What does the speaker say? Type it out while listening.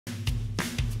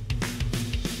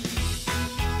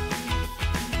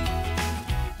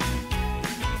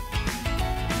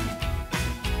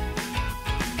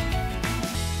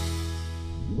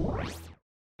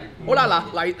好啦，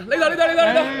嗱嚟呢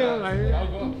度。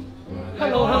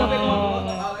Hello。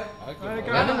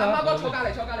貓哥坐隔離。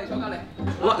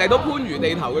好啦，嚟到番禺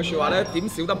地頭嘅説話咧，點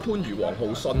少得番禺王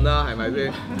浩信啦，係咪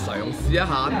先？嘗試一下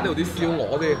呢度啲燒鵝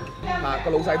先。個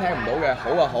老細聽唔到嘅，好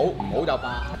啊好，唔好就罷。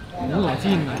好來之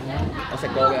唔嚟我食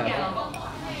過嘅。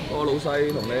個老細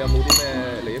同你有冇啲咩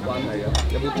利益關係啊？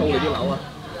有冇租你啲樓啊？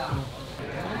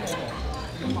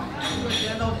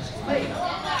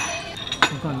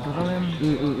我個人覺得咧，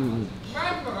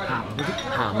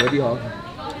鹹嗰啲嗬。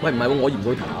喂，唔係喎，我嫌佢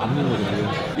淡添喎，仲要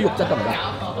啲肉質得唔得？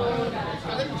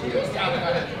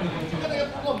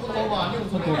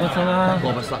不過不失啦。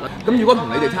過不失啦。咁如果同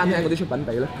你哋餐廳嗰啲出品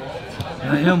比咧？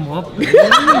係啊，冇得比，唔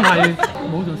係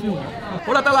冇做燒鵝。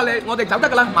好啦，得啦，我哋走得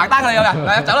㗎啦，埋單㗎啦，有人，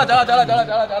嚟走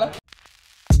啦。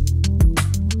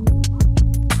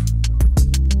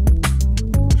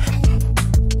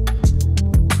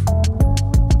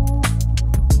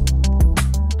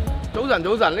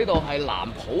早晨，呢度係南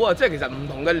浦啊，即係其實唔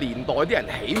同嘅年代啲人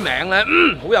起名咧，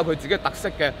好有佢自己嘅特色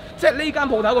嘅。即係呢間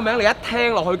鋪頭個名，你一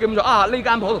聽落去，基本上啊，呢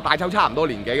間鋪同大秋差唔多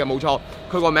年紀嘅，冇錯。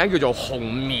佢個名叫做紅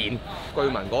棉，據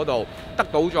聞嗰度得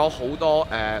到咗好多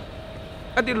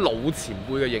一啲老前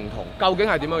輩嘅認同。究竟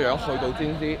係點樣樣？去到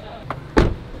先知。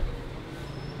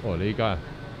哦，呢間。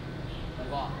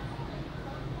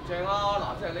正啦，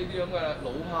嗱，即係呢啲咁嘅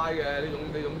老派嘅呢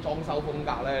種裝修風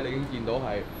格咧，你已經見到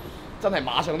係。真係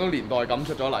馬上都年代感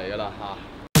出咗嚟㗎啦嚇！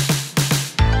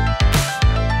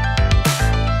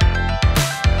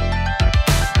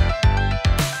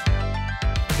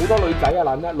好多女仔啊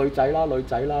嗱，咩女仔啦。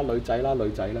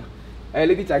誒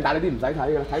呢啲正，但係呢啲唔使睇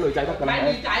㗎，睇女仔得㗎啦。睇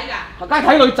女仔㗎？梗係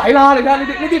睇女仔啦！你睇下呢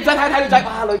啲唔使睇女仔。哇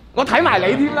我睇埋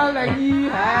你添啦，靚姨，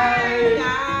唉！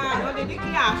我哋都幾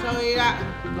廿歲啦。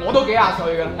我都幾廿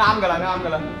歲㗎啦，啱㗎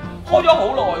啦。開咗好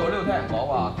耐喎，呢度聽人講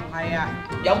話。係啊。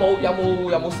有冇40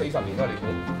年嗰個年盤？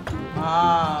哦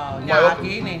，20幾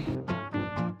年。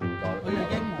佢就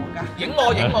影我，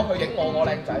我靚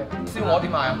仔。燒鵝點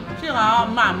賣啊？燒鵝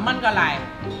55蚊個嚟。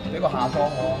呢個下裝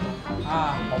我。啊。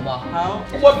好嘛？好。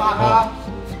可唔可以拍下？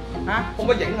嚇？可唔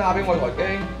可以影下俾我台機？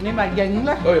你咪影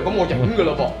啦。咁我影㗎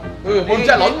啦噃。我真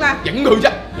係攞影佢啫，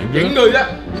影佢啫。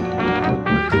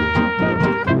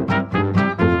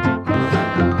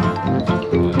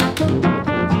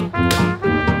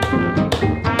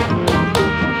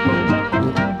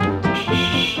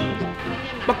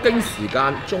北京時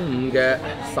間中午嘅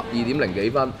12點零幾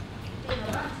分，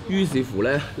於是乎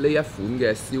咧呢一款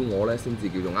嘅燒鵝咧先至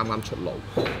叫做啱啱出爐。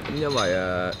咁因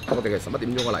為我哋係11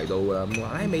點鐘就嚟到㗎啦，咁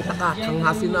話未得啊，撐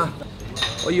下先啦。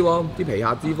可以喎，啲皮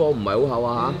下脂肪唔係好厚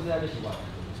啊嚇。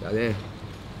試下先，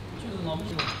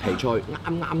皮脆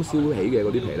啱燒起嘅嗰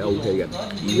啲皮咧 OK 嘅，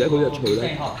而且佢隻脆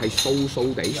咧係酥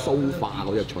酥地酥化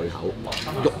嗰隻脆口，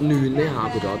肉嫩呢下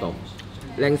佢做得到。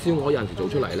靚燒鵝有陣時做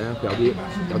出嚟咧，佢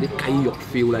有啲雞肉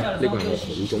feel 咧，呢個係我好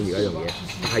中意嘅一樣嘢。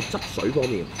但係汁水方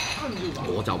面，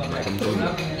我就唔係咁中意。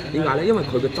點解咧？因為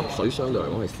佢嘅汁水相對嚟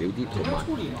講係少啲，同埋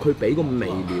佢俾個味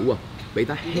料啊，俾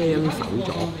得輕手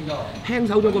咗。輕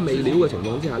手咗個味料嘅情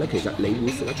況之下咧，其實你會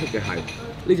食得出嘅係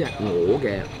呢隻鵝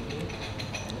嘅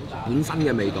本身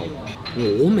嘅味道，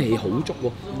鵝味好足喎。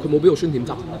佢冇俾個酸甜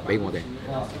汁俾我哋。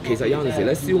其實有陣時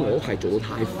咧，燒鵝係做到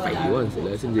太肥嗰陣時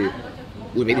咧，先至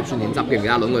會俾碟酸甜汁，記唔記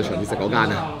得阿倫我哋上次食嗰間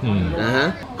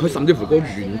啊？佢甚至乎個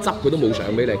原汁佢都冇上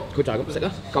俾你，佢就係咁食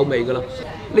啊，夠味㗎啦！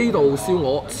呢度燒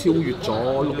鵝超越咗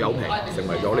碌柚皮，成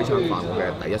為咗呢餐飯我嘅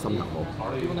第一心頭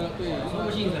好。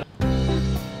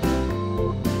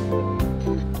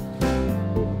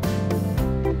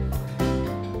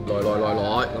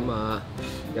來，咁啊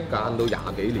一間都20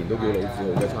幾年都叫老字號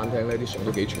嘅餐廳咧，啲餸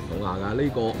都幾傳統下㗎。呢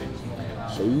個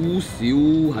好少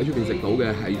喺出邊食到嘅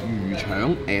係魚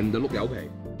腸 and 碌柚皮。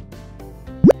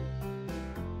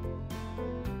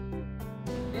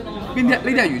邊啲？呢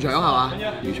啲係魚腸係嘛？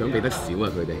魚腸俾得少啊！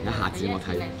佢哋一下子我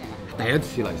睇第一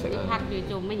次嚟食啊！拍住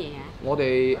做乜嘢啊？我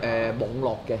哋網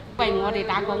絡嘅。為我哋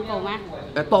打廣告咩？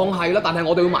當係啦，但係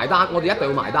我哋要埋單，我哋一定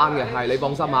要埋單嘅。係你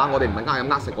放心嚇，我哋唔係呃飲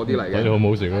呃食嗰啲嚟嘅。睇你好唔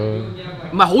好食咯？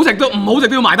唔係好食都唔好食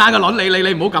都要埋單嘅，倫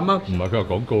你唔好咁啊！唔係佢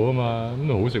話廣告啊嘛，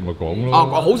咁好食咪講咯。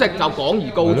哦，好食就講而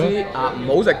告之啊，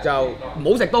唔好食就唔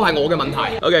好食都係我嘅問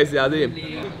題。OK， 試下先。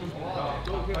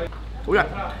好嘅，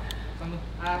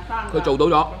佢做到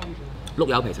咗碌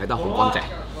柚皮洗得好乾淨。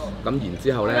咁然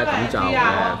之後咧，咁就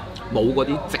冇嗰啲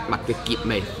植物嘅澀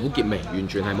味、苦澀味，完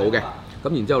全係冇嘅。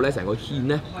咁然之後咧，成個芡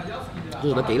咧都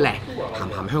做得幾靚，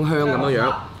鹹香咁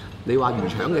樣。你話魚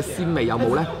腸嘅鮮味有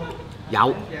冇咧？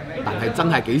有，但係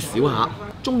真係幾少下。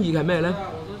中意嘅係咩咧？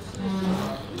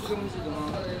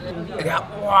你睇下，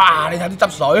哇！你睇啲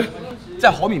汁水，即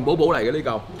係海綿寶寶嚟嘅呢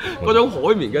嚿，嗰種海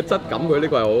綿嘅質感，佢呢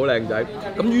個係好靚仔。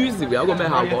咁於是乎有一個咩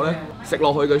效果咧？食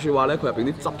落去嘅説話咧，佢入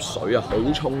邊啲汁水啊好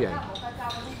充盈。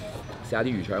試下啲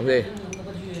魚腸先，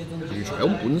魚腸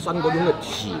本身嗰種嘅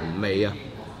甜味啊，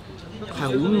係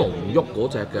好濃郁嗰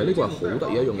隻嘅。呢個係好得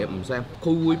意一樣嘢，唔腥。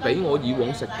佢會比我以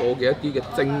往食過嘅一啲嘅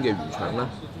蒸嘅魚腸咧，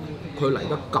佢嚟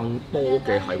得更多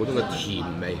嘅係嗰種嘅甜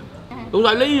味。老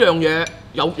細呢樣嘢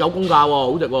有功價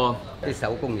喎，好值喎。啲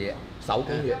手工嘢，手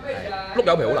工嘢，碌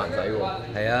柚皮好難洗喎。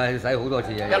係啊，要洗好多次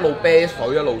啊，一路啤水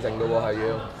一路剩嘅喎，係要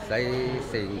洗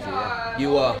4、5次啊。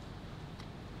要啊。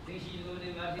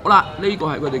好啦，呢個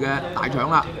係佢哋嘅大腸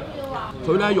啦，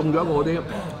佢咧用咗一個嗰啲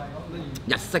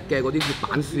日式嘅嗰啲鐵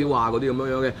板燒啊嗰啲咁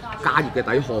樣樣嘅加熱嘅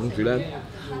底烘住咧，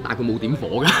但係佢冇點火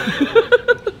㗎，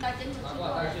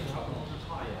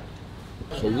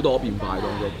好多變化當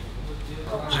中。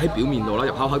喺表面度啦，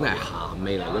入口肯定係鹹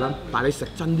味嚟㗎啦，但係你食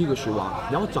真啲嘅説話，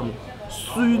有一陣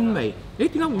酸味。誒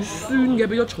點解會酸嘅？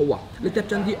俾咗醋啊！你嗒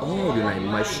真啲，哦，原嚟唔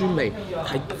係酸味，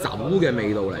係酒嘅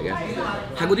味道嚟嘅，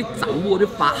係嗰啲酒嗰啲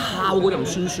發酵嗰陣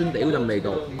酸酸地嗰陣味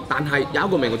道。但係有一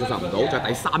個味我接受唔到，就係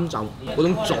第三陣嗰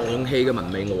種臟氣嘅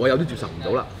聞味，我有啲接受唔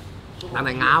到啦。但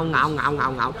係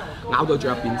咬到最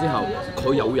入邊之後，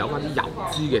佢又會有翻啲油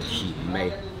脂嘅甜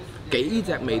味，幾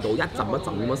隻味道一陣一陣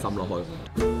咁樣滲落去。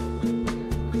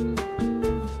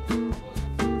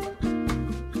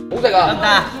好食啊！得唔得？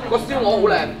個燒鵝好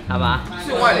靚，係嘛？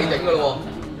燒鵝係你整㗎咯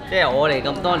喎。即係我哋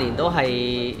咁多年都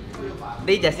係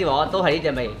呢隻燒鵝，都係呢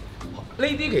隻味。呢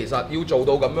啲其實要做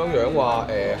到咁樣話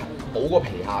冇個皮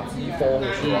下脂肪嘅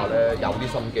説話咧，有啲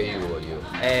心機嘅喎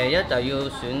要。一就要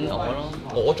選鵝咯，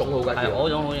鵝種好緊要。係鵝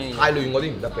種好緊要。太嫩嗰啲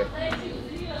唔得嘅。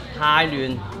太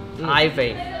嫩、太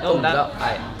肥都唔得。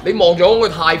係。你望咗佢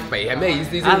太肥係咩意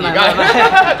思先？而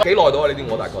家幾耐到啊？呢啲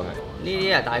鵝大概係？呢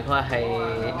啲啊大概係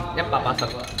180。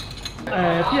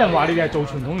啲人話你哋係做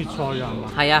傳統粵菜㗎係嘛？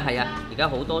係啊，而家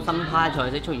好多新派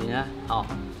菜式出現啦。哦，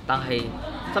但係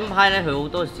新派咧，佢好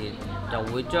多時就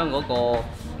會將嗰個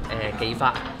技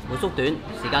法會縮短，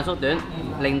時間縮短，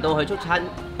令到佢出餐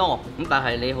多。咁但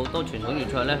係你好多傳統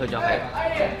粵菜咧，佢就係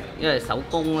因為手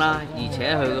工啦，而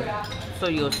且佢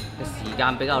需要嘅時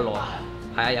間比較耐。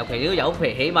係啊，尤其啲柚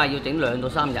皮，起碼要整2到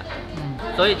3日。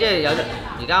所以即係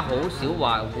而家好少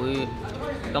話會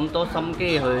咁多心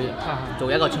機去做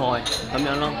一個菜咁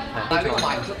樣咯。但係呢個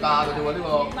賣唔出㗎，佢哋話呢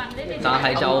個。但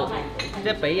係就即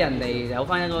係俾人哋有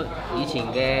翻一個以前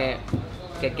嘅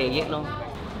記憶咯。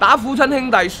打父親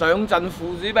兄弟上陣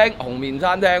父子兵，紅棉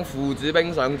餐廳父子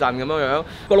兵上陣咁樣樣。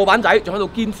個老闆仔仲喺度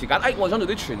堅持緊，我想做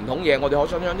啲傳統嘢，我哋可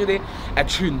想將呢啲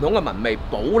傳統嘅文味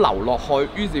保留落去。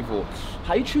於是乎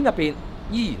喺村入邊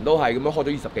依然都係咁樣開咗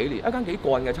20幾年，一間幾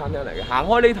過癮嘅餐廳嚟嘅。行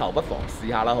開呢頭不妨試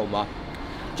下啦，好唔好？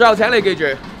最後請你記住，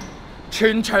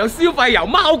全場消費由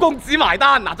貓公子埋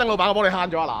單。嗱，曾老闆我幫你慳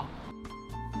咗啊嗱。